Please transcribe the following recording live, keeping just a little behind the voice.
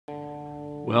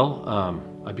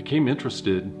I became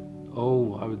interested,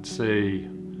 I would say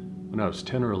when I was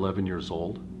 10 or 11 years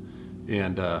old.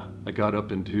 And I got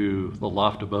up into the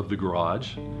loft above the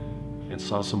garage and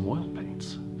saw some oil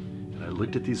paints. And I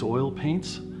looked at these oil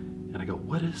paints and I go,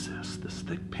 what is this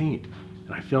thick paint?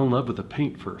 And I fell in love with the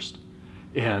paint first.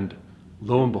 And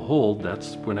lo and behold,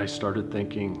 that's when I started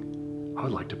thinking, I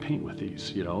would like to paint with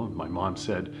these, you know. And my mom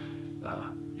said,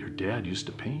 your dad used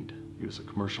to paint. He was a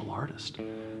commercial artist.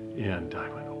 And I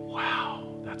went,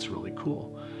 wow, that's really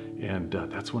cool. And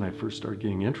that's when I first started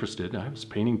getting interested. I was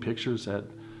painting pictures at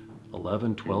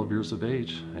 11, 12 years of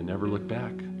age. I never looked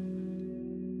back.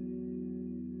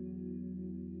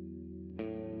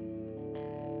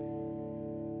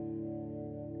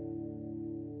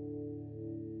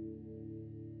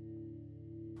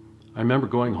 I remember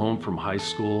going home from high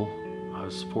school. I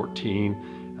was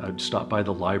 14. I'd stop by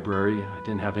the library. I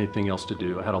didn't have anything else to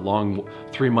do. I had a long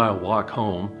 3-mile walk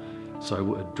home, so I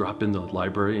would drop in the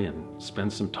library and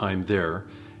spend some time there.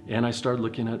 And I started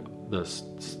looking at the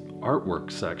artwork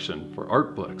section for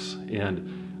art books,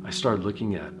 and I started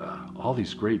looking at all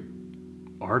these great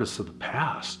artists of the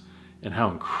past and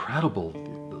how incredible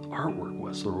the artwork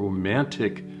was, the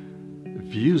romantic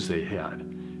views they had.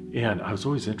 And I was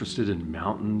always interested in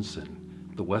mountains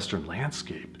and the Western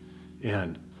landscape.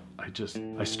 And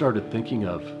I started thinking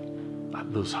of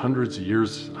those hundreds of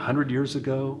years, 100 years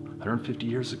ago, 150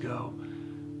 years ago,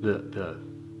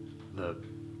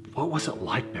 what was it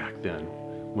like back then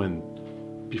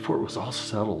before it was all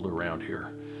settled around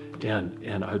here?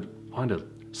 And I wanted to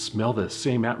smell the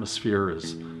same atmosphere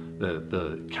as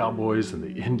the cowboys and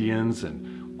the Indians,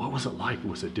 and what was it like?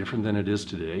 Was it different than it is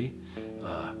today?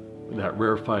 That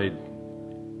rarefied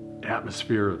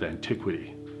atmosphere of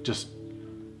antiquity just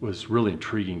was really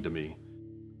intriguing to me.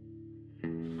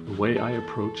 The way I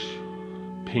approach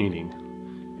painting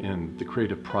and the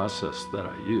creative process that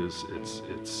I use,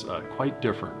 it's quite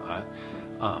different.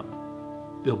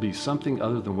 There'll be something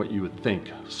other than what you would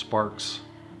think sparks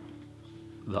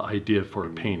the idea for a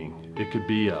painting. It could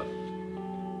be it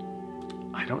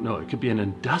could be an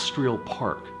industrial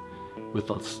park with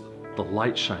the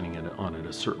light shining on it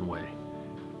a certain way.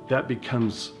 That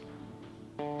becomes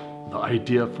the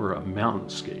idea for a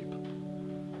mountainscape,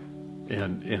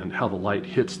 and how the light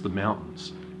hits the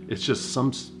mountains. It's just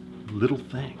some little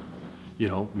thing, you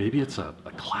know, maybe it's a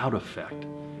cloud effect,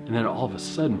 and then all of a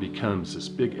sudden becomes this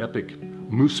big epic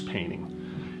moose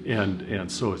painting, and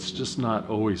so it's just not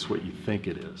always what you think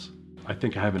it is. I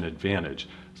think I have an advantage.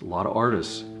 A lot of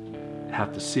artists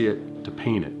have to see it to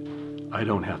paint it. I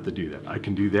don't have to do that. I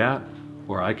can do that,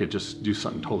 or I could just do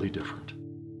something totally different.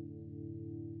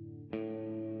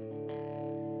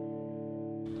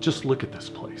 Just look at this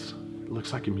place. It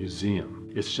looks like a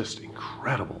museum. It's just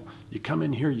incredible. You come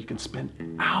in here, you can spend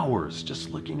hours just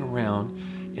looking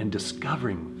around and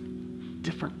discovering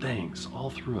different things all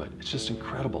through it. It's just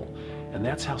incredible. And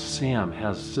that's how Sam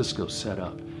has Cisco set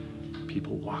up.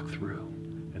 People walk through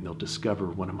and they'll discover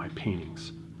one of my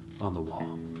paintings on the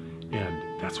wall.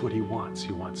 And that's what he wants.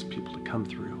 He wants people to come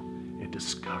through and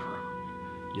discover,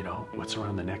 you know, what's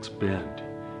around the next bend.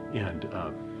 And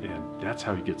that's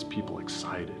how he gets people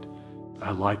excited.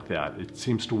 I like that. It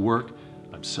seems to work.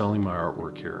 I'm selling my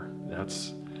artwork here.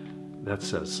 That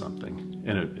says something.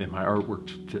 And my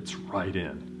artwork fits right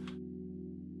in.